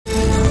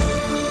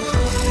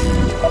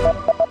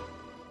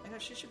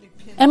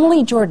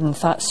Emily Jordan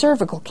thought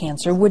cervical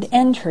cancer would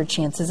end her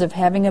chances of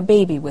having a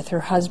baby with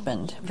her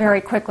husband. Very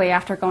quickly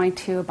after going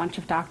to a bunch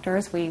of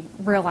doctors, we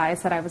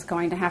realized that I was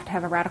going to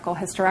have a radical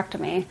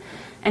hysterectomy,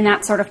 and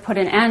that sort of put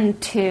an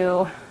end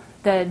to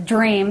the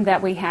dream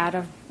that we had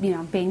of,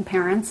 being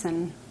parents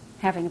and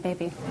having a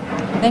baby.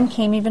 Then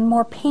came even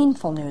more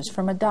painful news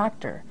from a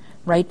doctor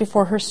right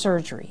before her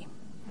surgery.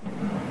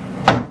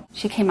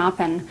 She came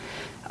up and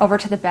over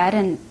to the bed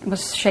and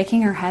was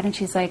shaking her head, and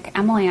she's like,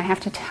 "Emily, I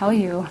have to tell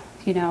you,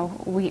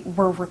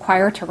 we're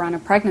required to run a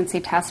pregnancy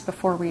test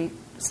before we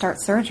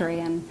start surgery,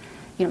 and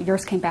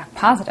yours came back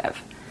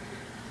positive."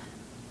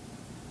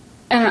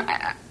 And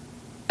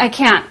I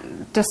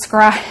can't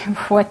describe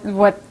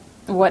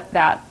what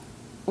that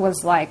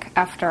was like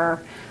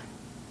after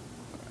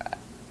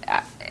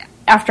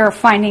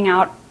finding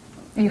out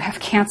you have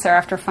cancer,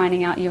 after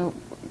finding out your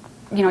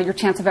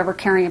chance of ever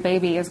carrying a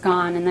baby is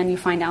gone, and then you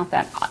find out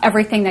that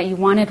everything that you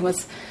wanted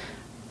was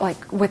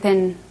like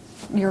within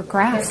your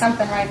grasp. There's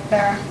something right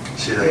there.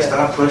 She's like,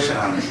 "Stop pushing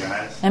on me,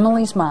 guys."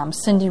 Emily's mom,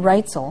 Cindy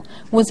Reitzel,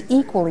 was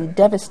equally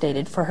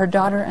devastated for her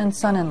daughter and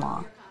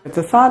son-in-law.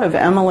 The thought of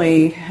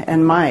Emily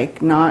and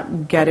Mike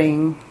not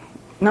being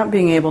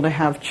able to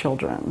have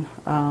children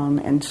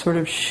and sort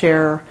of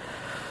share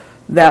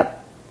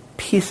that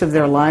piece of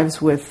their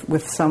lives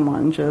with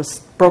someone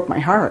just broke my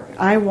heart.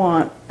 I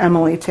want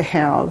Emily to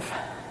have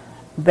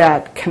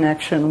that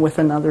connection with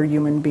another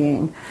human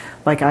being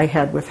like I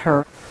had with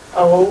her.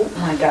 Oh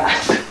my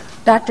gosh.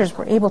 Doctors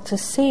were able to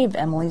save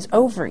Emily's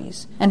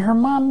ovaries, and her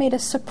mom made a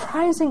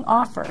surprising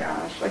offer.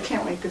 Gosh, I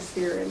can't wait to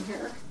see her in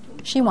here.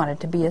 She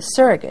wanted to be a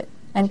surrogate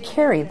and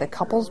carry the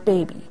couple's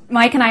baby.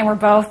 Mike and I were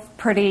both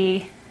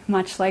pretty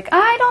much like,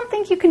 "I don't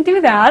think you can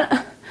do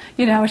that."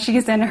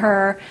 She's in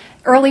her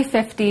early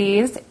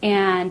 50s,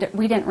 and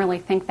we didn't really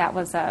think that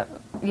was a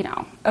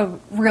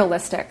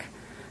realistic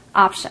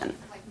option.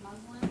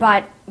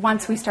 But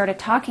once we started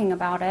talking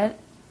about it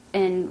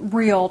in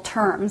real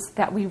terms,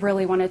 that we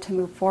really wanted to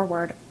move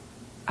forward,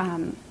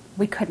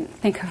 we couldn't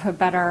think of a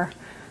better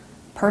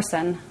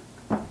person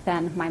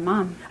than my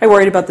mom. I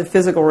worried about the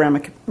physical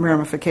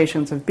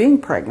ramifications of being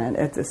pregnant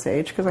at this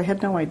age because I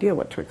had no idea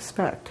what to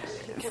expect.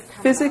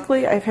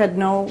 Physically, I've had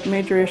no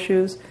major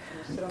issues,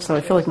 so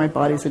I feel like my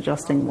body's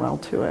adjusting well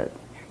to it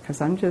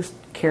because I'm just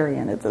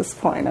carrying at this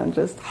point. I'm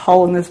just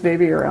hauling this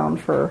baby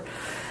around for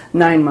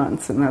 9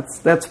 months, and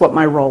that's what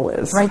my role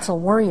is. Reitzel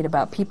worried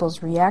about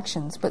people's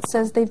reactions, but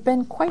says they've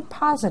been quite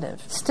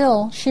positive.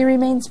 Still, she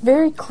remains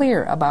very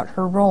clear about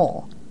her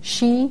role.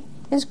 She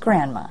is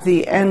grandma.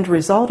 The end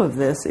result of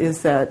this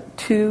is that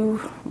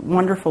two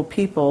wonderful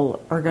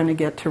people are going to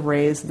get to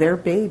raise their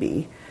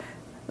baby,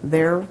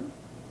 their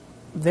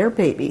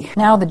baby.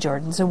 Now the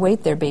Jordans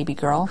await their baby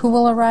girl, who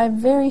will arrive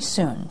very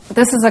soon.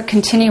 This is a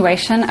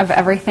continuation of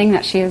everything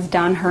that she has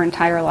done her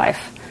entire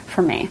life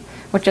for me,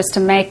 which is to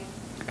make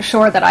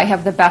sure that I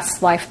have the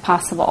best life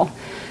possible.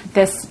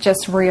 This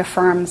just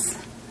reaffirms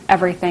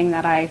everything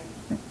that I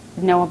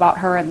know about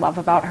her and love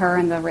about her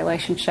and the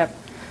relationship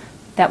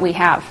that we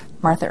have.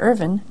 Martha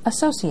Irvin,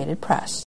 Associated Press.